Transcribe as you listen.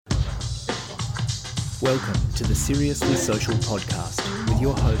Welcome to the Seriously Social podcast with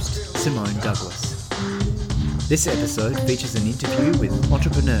your host, Simone Douglas. This episode features an interview with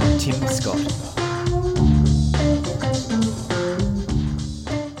entrepreneur Tim Scott.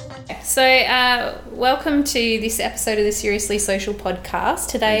 So, welcome to this episode of the Seriously Social podcast.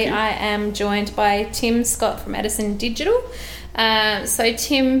 Today I am joined by Tim Scott from Edison Digital. So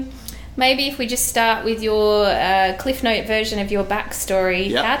Tim, maybe if we just start with your Cliff Note version of your backstory.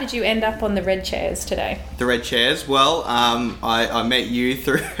 Yep. How did you end up on the red chairs today? The red chairs. Well, I met you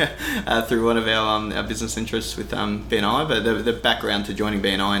through through one of our business interests with BNI. But the background to joining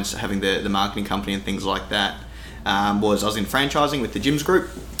BNI and having the marketing company and things like that was I was in franchising with the Gyms Group,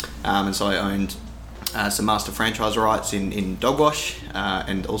 and so I owned some master franchise rights in dog wash,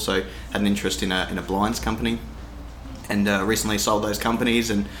 and also had an interest in a blinds company. And recently sold those companies,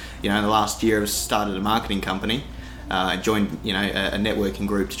 and in the last year I've started a marketing company. Joined a networking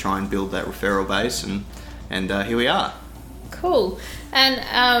group to try and build that referral base, and here we are. Cool. And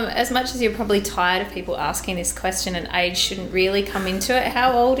as much as you're probably tired of people asking this question, and age shouldn't really come into it,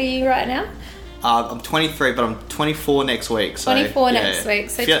 how old are you right now? I'm 23, but I'm 24 next week. So, 24 next week.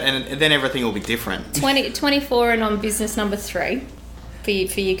 So and then everything will be different. 24 and on business number 3 for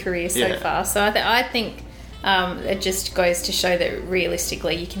your career so far. So I think it just goes to show that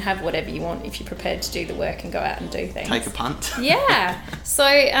realistically you can have whatever you want if you're prepared to do the work and go out and do things. Take a punt. Yeah. So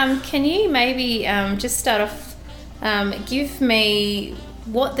can you maybe just start off, give me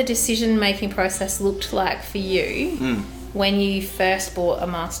what the decision-making process looked like for you when you first bought a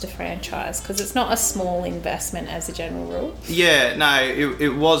master franchise? Because it's not a small investment as a general rule. Yeah, no,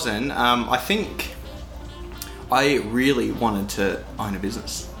 it wasn't. I think I really wanted to own a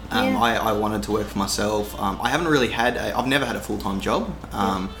business. I wanted to work for myself. I've never had a full-time job.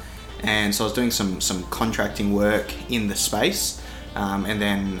 And so I was doing some contracting work in the space. And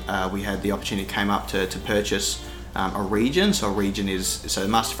then we had the opportunity came up to purchase a region. So a region so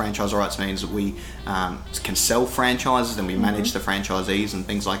master franchise rights means that we can sell franchises and we manage the franchisees and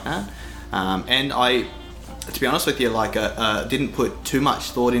things like that. And I, to be honest with you, didn't put too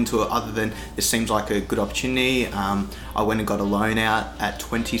much thought into it other than this seems like a good opportunity. I went and got a loan out at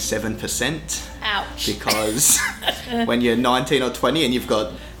 27%. Ouch. Because when you're 19 or 20 and you've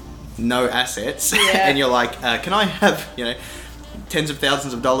got no assets and you're like, can I have, tens of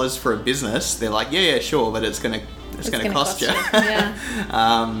thousands of dollars for a business? They're like, yeah, sure, but it's gonna cost you. Yeah.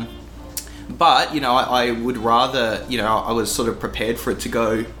 But, I would rather, I was sort of prepared for it to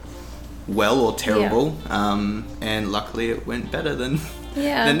go well or terrible, and luckily it went better than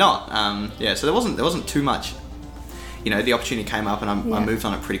not. So there wasn't too much. The opportunity came up and I moved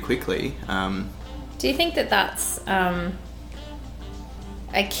on it pretty quickly. Do you think that that's a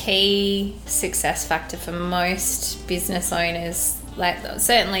key success factor for most business owners? Like,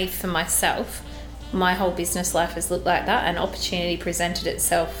 certainly for myself, my whole business life has looked like that. An opportunity presented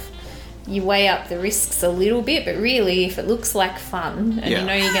itself. You weigh up the risks a little bit, but really, if it looks like fun and you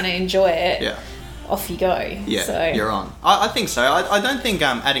know you're going to enjoy it, off you go. Yeah, so you're on. I think so. I don't think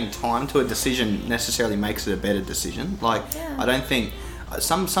adding time to a decision necessarily makes it a better decision. I don't think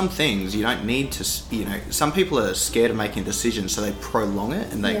some things you don't need to. Some people are scared of making a decision, so they prolong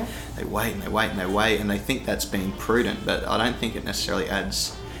it and they wait and they wait and they wait and they think that's being prudent. But I don't think it necessarily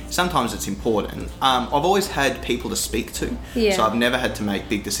adds. Sometimes it's important. I've always had people to speak to, so I've never had to make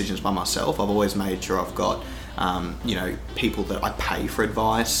big decisions by myself. I've always made sure I've got, people that I pay for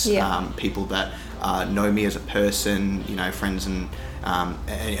advice, people that know me as a person, friends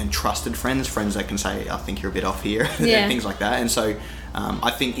and trusted friends that can say, I think you're a bit off here, things like that. And so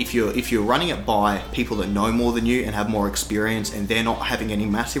I think if you're running it by people that know more than you and have more experience and they're not having any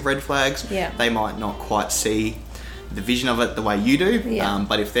massive red flags, they might not quite see the vision of it the way you do,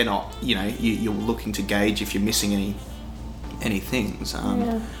 but if they're not, you're looking to gauge if you're missing any things.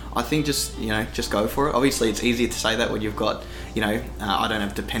 I think just go for it. Obviously, it's easier to say that when you've got, I don't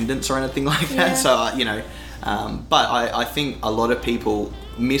have dependents or anything like that. So but I think a lot of people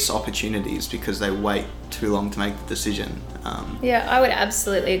miss opportunities because they wait too long to make the decision. I would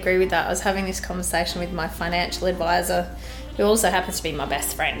absolutely agree with that. I was having this conversation with my financial advisor, who also happens to be my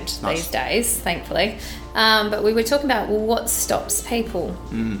best friend these days, thankfully. But we were talking about, what stops people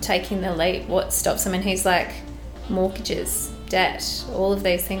taking the leap? What stops them? And he's like, mortgages, debt, all of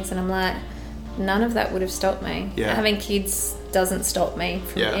these things. And I'm like, none of that would have stopped me. Having kids doesn't stop me.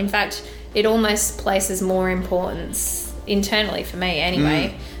 In fact, it almost places more importance internally for me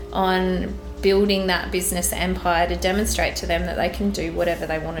anyway on building that business empire to demonstrate to them that they can do whatever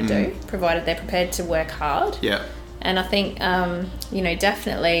they want to do, provided they're prepared to work hard. And I think,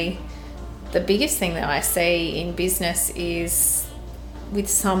 definitely the biggest thing that I see in business is with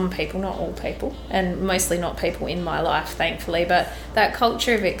some people, not all people, and mostly not people in my life, thankfully, but that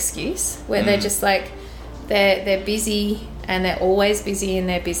culture of excuse where they're just like, they're busy and they're always busy in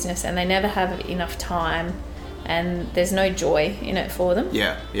their business and they never have enough time and there's no joy in it for them.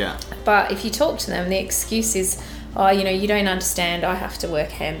 Yeah. But if you talk to them, the excuse is, oh, you don't understand, I have to work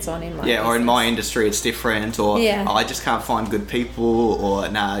hands-on in my business. Or in my industry it's different, or I just can't find good people, or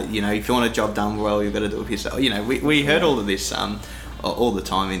if you want a job done well, you've got to do it yourself. We heard all of this all the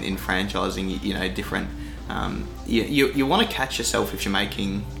time in franchising, different... You want to catch yourself if you're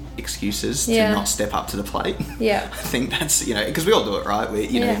making excuses to not step up to the plate. Yeah. I think that's, because we all do it, right?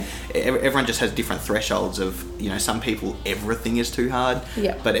 Everyone just has different thresholds of, some people, everything is too hard.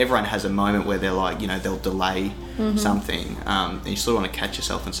 Yeah. But everyone has a moment where they're like, they'll delay something. And you sort of want to catch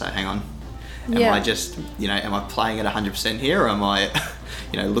yourself and say, hang on, am I just, am I playing at 100% here, or am I,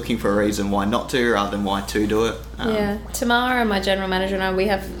 looking for a reason why not to rather than why to do it? Tamara, my general manager, and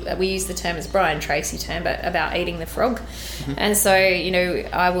I, we use the term as Brian Tracy term, but about eating the frog. And so,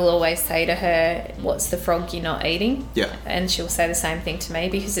 I will always say to her, what's the frog you're not eating? Yeah. And she'll say the same thing to me,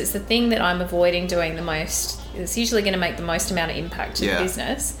 because it's the thing that I'm avoiding doing the most. It's usually going to make the most amount of impact to the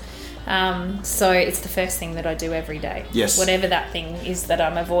business. So it's the first thing that I do every day. Yes. Whatever that thing is that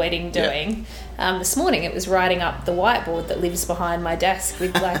I'm avoiding doing. This morning it was writing up the whiteboard that lives behind my desk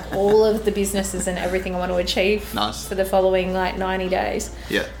with like all of the businesses and everything I want to achieve for the following 90 days.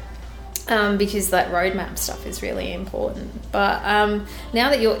 Yeah. Because that roadmap stuff is really important. But now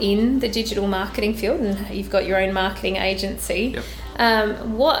that you're in the digital marketing field and you've got your own marketing agency,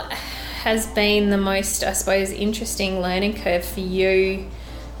 what has been the most, I suppose, interesting learning curve for you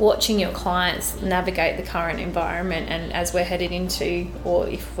watching your clients navigate the current environment, and as we're headed into, or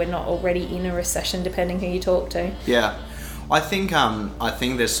if we're not already in, a recession, depending who you talk to? Yeah. I think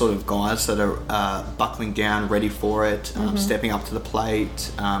there's sort of guys that are buckling down, ready for it, stepping up to the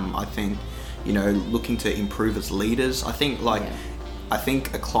plate. I think, looking to improve as leaders. I think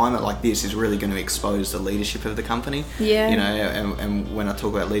a climate like this is really going to expose the leadership of the company. Yeah. And when I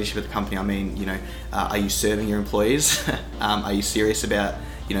talk about leadership of the company, I mean, are you serving your employees? Are you serious about,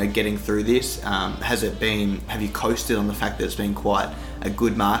 getting through this? Have you coasted on the fact that it's been quite a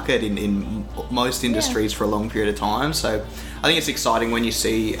good market in most industries for a long period of time? So I think it's exciting when you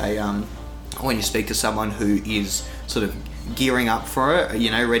see when you speak to someone who is sort of gearing up for it,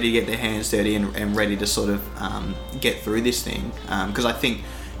 ready to get their hands dirty and ready to sort of get through this thing. Because I think,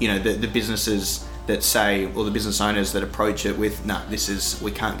 the businesses that say, or the business owners that approach it with,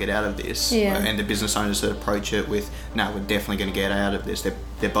 we can't get out of this. Yeah. And the business owners that approach it with, we're definitely going to get out of this.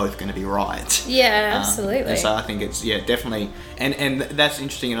 They're both going to be right. Yeah, absolutely. And so I think it's, definitely, and that's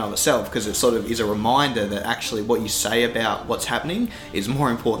interesting in and of itself, because it sort of is a reminder that actually what you say about what's happening is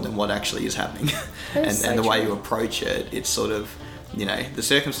more important than what actually is happening. And the way you approach it, it's sort of, the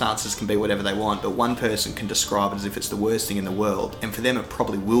circumstances can be whatever they want, but one person can describe it as if it's the worst thing in the world, and for them it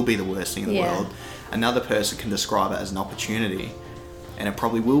probably will be the worst thing in the world. Another person can describe it as an opportunity, and it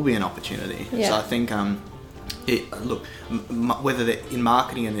probably will be an opportunity. Yeah. So I think, whether they're in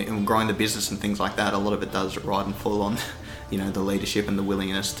marketing and growing the business and things like that, a lot of it does ride and fall on, the leadership and the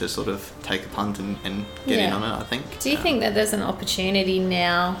willingness to sort of take a punt and get in on it, I think. Do you think that there's an opportunity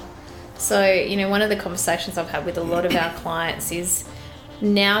now? So, one of the conversations I've had with a lot of our clients is,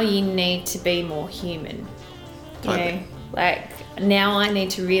 now you need to be more human. Totally. Now I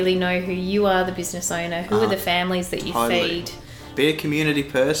need to really know who you are, the business owner, who are the families that you feed. Be a community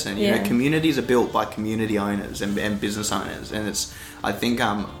person. Communities are built by community owners and business owners, and I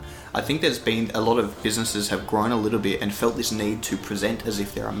think there's been a lot of businesses have grown a little bit and felt this need to present as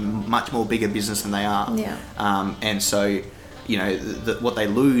if they're a much more bigger business than they are. Yeah. And so, what they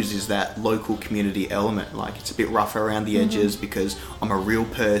lose is that local community element. Like, it's a bit rougher around the edges because I'm a real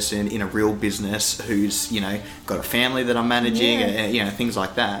person in a real business who's, got a family that I'm managing, and, things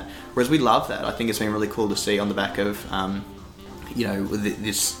like that. Whereas we love that. I think it's been really cool to see on the back of,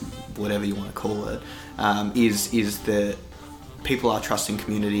 this, whatever you want to call it, is that people are trusting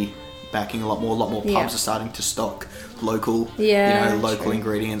community backing a lot more pubs are starting to stock local local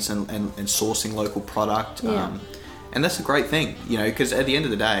ingredients and sourcing local product, and that's a great thing, because at the end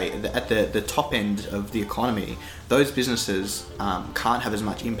of the day, at the top end of the economy, those businesses can't have as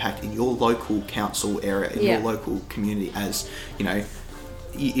much impact in your local council area, in your local community as,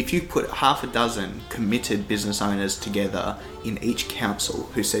 if you put half a dozen committed business owners together in each council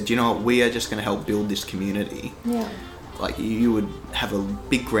who said, we are just going to help build this community. Yeah. Like, you would have a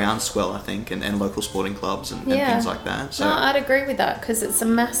big groundswell, I think, and local sporting clubs and things like that. So no, I'd agree with that, because it's a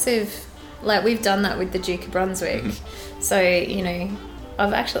massive, we've done that with the Duke of Brunswick. So,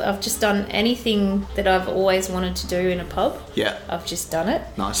 I've just done anything that I've always wanted to do in a pub. Yeah. I've just done it.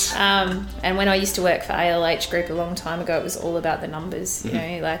 Nice. And when I used to work for ALH Group a long time ago, it was all about the numbers. You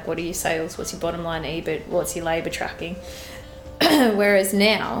know, like what are your sales? What's your bottom line EBIT? What's your labour tracking? Whereas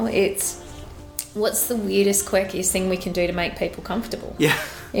now it's what's the weirdest, quirkiest thing we can do to make people comfortable? Yeah.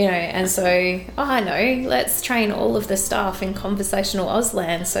 You know, and so, I know, let's train all of the staff in conversational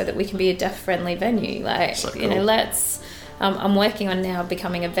Auslan so that we can be a deaf-friendly venue. Like, So you know, cool. let's... I'm working on now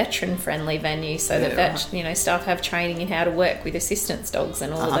becoming a veteran-friendly venue so that right. you know, staff have training in how to work with assistance dogs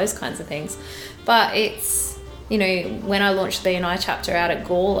and all of Uh-huh. those kinds of things. But it's, you know, when I launched the BNI chapter out at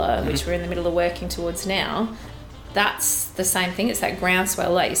Gawler, which we're in the middle of working towards now, that's the same thing. It's that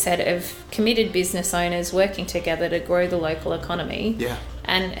groundswell, like you said, of committed business owners working together to grow the local economy Yeah.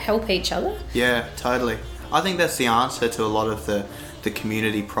 and help each other. Yeah, totally. I think that's the answer to a lot of the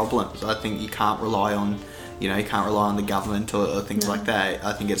community problems. I think you can't rely on, you can't rely on the government or things like that.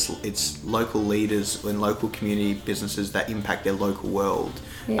 I think it's local leaders and local community businesses that impact their local world.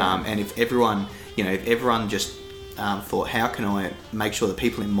 Yeah. And if everyone just thought, how can I make sure the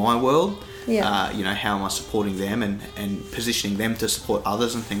people in my world, how am I supporting them and positioning them to support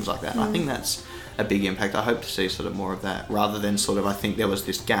others and things like that. I think that's a big impact. I hope to see sort of more of that rather than sort of, I think there was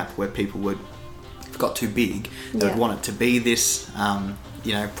this gap where people got too big. They would want it to be this,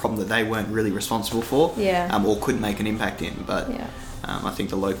 problem that they weren't really responsible for or couldn't make an impact in. But I think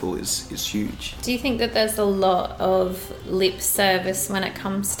the local is huge. Do you think that there's a lot of lip service when it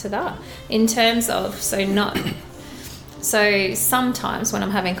comes to that? In terms of, so sometimes when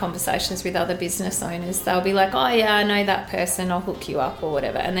I'm having conversations with other business owners, they'll be like, oh yeah, I know that person, I'll hook you up or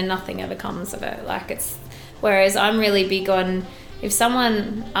whatever, and then nothing ever comes of it. Whereas I'm really big on, if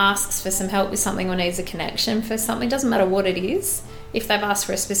someone asks for some help with something or needs a connection for something, doesn't matter what it is, if they've asked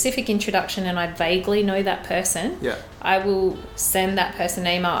for a specific introduction and I vaguely know that person, I will send that person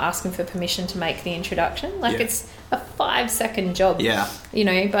an email asking for permission to make the introduction. It's a 5-second job.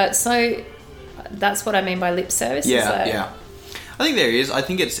 But so that's what I mean by lip service. I think there is. I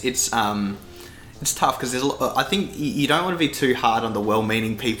think it's tough because I think you don't want to be too hard on the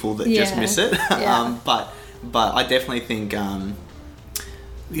well-meaning people that just miss it. But I definitely think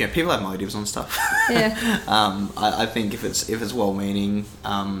people have motives on stuff. I think if it's well-meaning,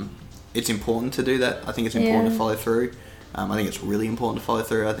 it's important to do that. I think it's important to follow through. I think it's really important to follow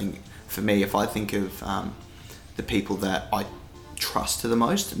through. I think for me, if I think of the people that I trust the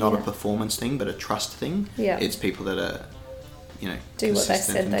most, not a performance thing, but a trust thing, it's people that are, do what they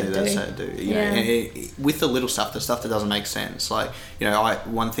said they'd do. With the little stuff, the stuff that doesn't make sense.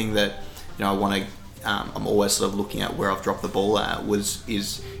 One thing that I want to. I'm always sort of looking at where I've dropped the ball at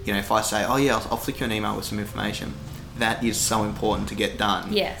is if I say, oh yeah, I'll flick you an email with some information, that is so important to get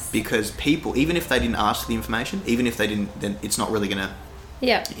done. Yes. Because people, even if they didn't ask for the information, even if they didn't, then it's not really going to,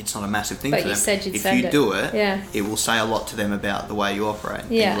 it's not a massive thing for them. Said you'd if send you it. do it, it will say a lot to them about the way you operate and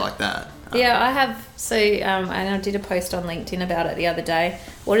things like that. I have. So, and I did a post on LinkedIn about it the other day.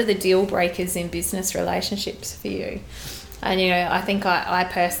 What are the deal breakers in business relationships for you? And, I think I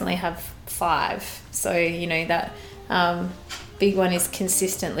personally have 5. So, that big one is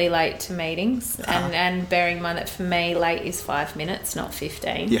consistently late to meetings. And bearing in mind that for me, late is 5 minutes, not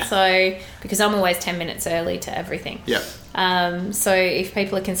 15. Yeah. So, because I'm always 10 minutes early to everything. Yeah. So if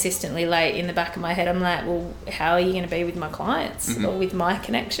people are consistently late, in the back of my head, I'm like, well, how are you going to be with my clients or with my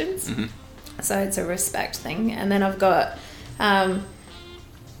connections? Mm-hmm. So it's a respect thing. And then I've got,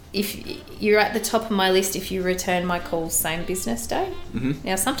 if you're at the top of my list, if you return my calls same business day. Mm-hmm.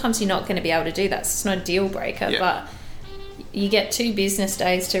 Now, sometimes you're not going to be able to do that. So it's not a deal breaker, but you get 2 business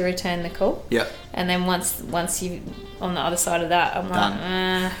days to return the call. Yeah. And then once you on the other side of that, I'm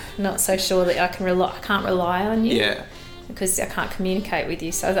like, not so sure that I can't rely on you. Yeah. Because I can't communicate with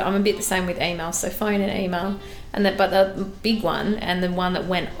you. So I'm a bit the same with email. So phone and email. But the big one, and the one that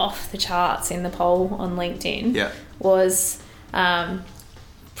went off the charts in the poll on LinkedIn was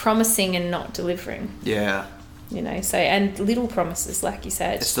promising and not delivering. Yeah. And little promises, like you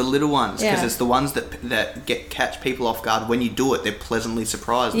said. It's the little ones, because it's the ones that catch people off guard. When you do it, they're pleasantly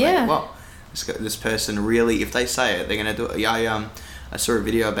surprised. Yeah. Wow, this person really, if they say it, they're going to do it. Yeah, I saw a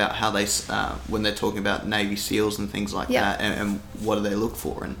video about how they, when they're talking about Navy SEALs and things like that, and what do they look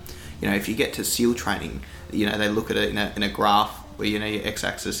for. And, if you get to SEAL training, they look at it in a graph where, your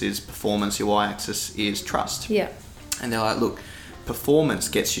x-axis is performance, your y-axis is trust. Yeah. And they're like, look, performance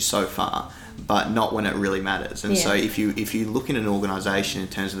gets you so far, but not when it really matters. And so if you look in an organisation in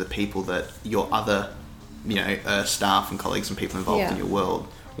terms of the people that your other, staff and colleagues and people involved in your world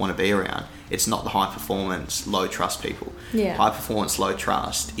want to be around, it's not the high performance, low trust people. Yeah. High performance, low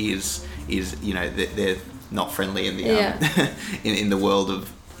trust is they're not friendly in the in the world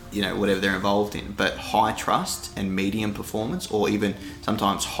of, you know, whatever they're involved in. But high trust and medium performance, or even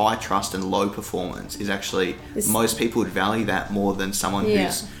sometimes high trust and low performance, is actually, most people would value that more than someone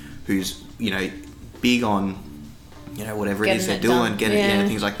who's you know, big on, you know, whatever it is they're doing,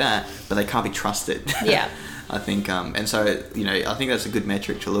 things like that, but they can't be trusted. Yeah. I think, and so, you know, I think that's a good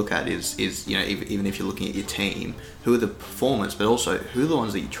metric to look at is, you know, even if you're looking at your team, who are the performers, but also who are the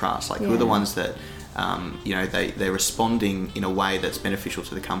ones that you trust, like who are the ones that, you know, they're responding in a way that's beneficial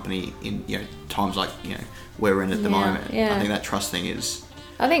to the company in, you know, times like, you know, where we're in at the moment. I think that trust thing is,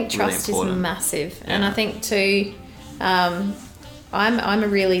 I think trust really is massive. And I think too, I'm a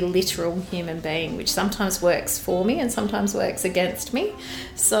really literal human being, which sometimes works for me and sometimes works against me.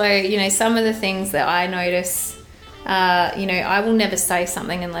 So, you know, some of the things that I notice, you know, I will never say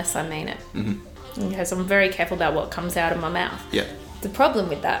something unless I mean it. Mm-hmm. Because I'm very careful about what comes out of my mouth. Yeah. The problem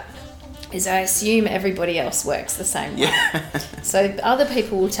with that is I assume everybody else works the same way. Yeah. So other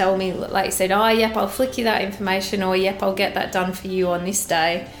people will tell me, like you said, oh, yep, I'll flick you that information, or yep, I'll get that done for you on this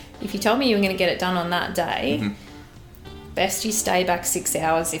day. If you told me you were going to get it done on that day, best you stay back 6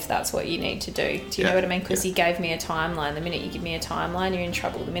 hours if that's what you need to do. Do you know what I mean? Because you gave me a timeline. The minute you give me a timeline, you're in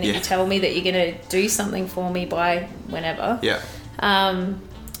trouble. The minute you tell me that you're going to do something for me by whenever. Yeah.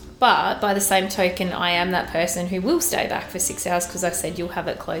 But by the same token, I am that person who will stay back for 6 hours because I said you'll have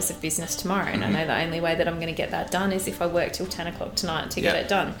it close of business tomorrow. And I know the only way that I'm going to get that done is if I work till 10 o'clock tonight to get it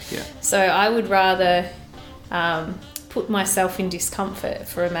done. Yeah. So I would rather put myself in discomfort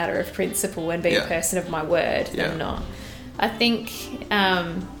for a matter of principle and be a person of my word than not. I think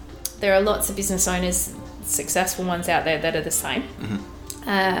there are lots of business owners, successful ones out there, that are the same.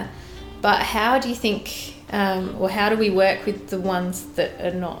 But how do you think, or how do we work with the ones that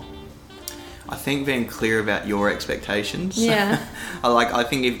are not? I think being clear about your expectations. Yeah. I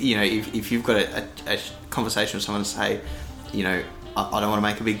think if you've got a conversation with someone and say, you know, I don't want to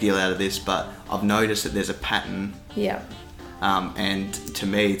make a big deal out of this, but I've noticed that there's a pattern. Yeah. And to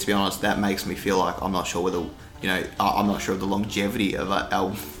me, to be honest, that makes me feel like I'm not sure whether, you know, I'm not sure of the longevity of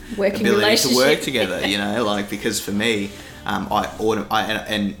our working ability to work together, you know, like, because for me, I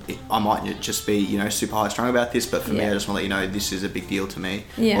might just be, you know, super high strung about this, but for me, I just want to let you know this is a big deal to me,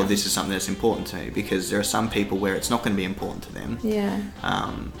 or this is something that's important to me, because there are some people where it's not going to be important to them. Yeah.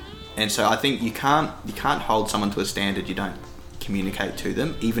 And so I think you can't hold someone to a standard you don't communicate to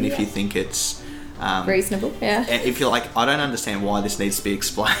them, even if you think it's reasonable. Yeah. If you're like, I don't understand why this needs to be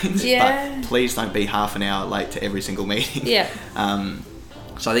explained, but please don't be half an hour late to every single meeting. Yeah.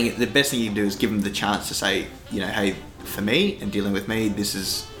 So I think the best thing you can do is give them the chance to say, you know, hey, for me and dealing with me, this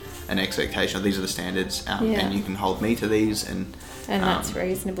is an expectation, or these are the standards, and you can hold me to these, and that's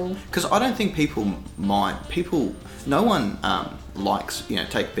reasonable. Because I don't think people mind. No one likes, you know,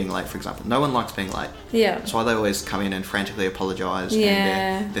 take being late, for example. No one likes being late. Yeah. That's why they always come in and frantically apologise.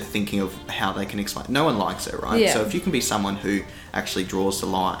 Yeah. And they're thinking of how they can explain. No one likes it, right? Yeah. So if you can be someone who actually draws the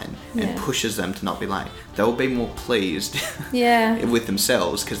line and pushes them to not be late, they'll be more pleased with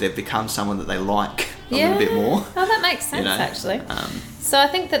themselves, because they've become someone that they like a little bit more. Oh, that makes sense, you know? Actually. So I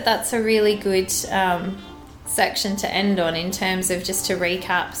think that's a really good section to end on, in terms of, just to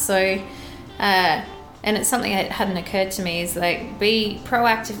recap. So and it's something that hadn't occurred to me, is like,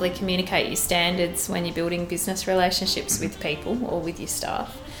 proactively communicate your standards when you're building business relationships with people or with your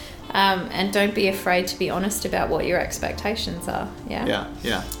staff. And don't be afraid to be honest about what your expectations are. Yeah.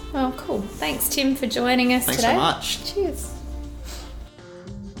 Yeah. Oh, cool. Thanks, Tim, for joining us today. Thanks so much. Cheers.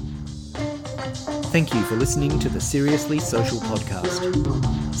 Thank you for listening to the Seriously Social podcast.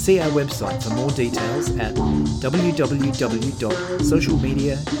 See our website for more details at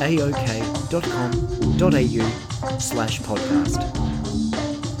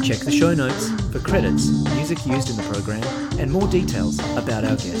www.socialmedia.aok.com.au/podcast. Check the show notes for credits, music used in the program, and more details about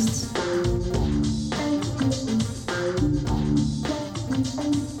our guests.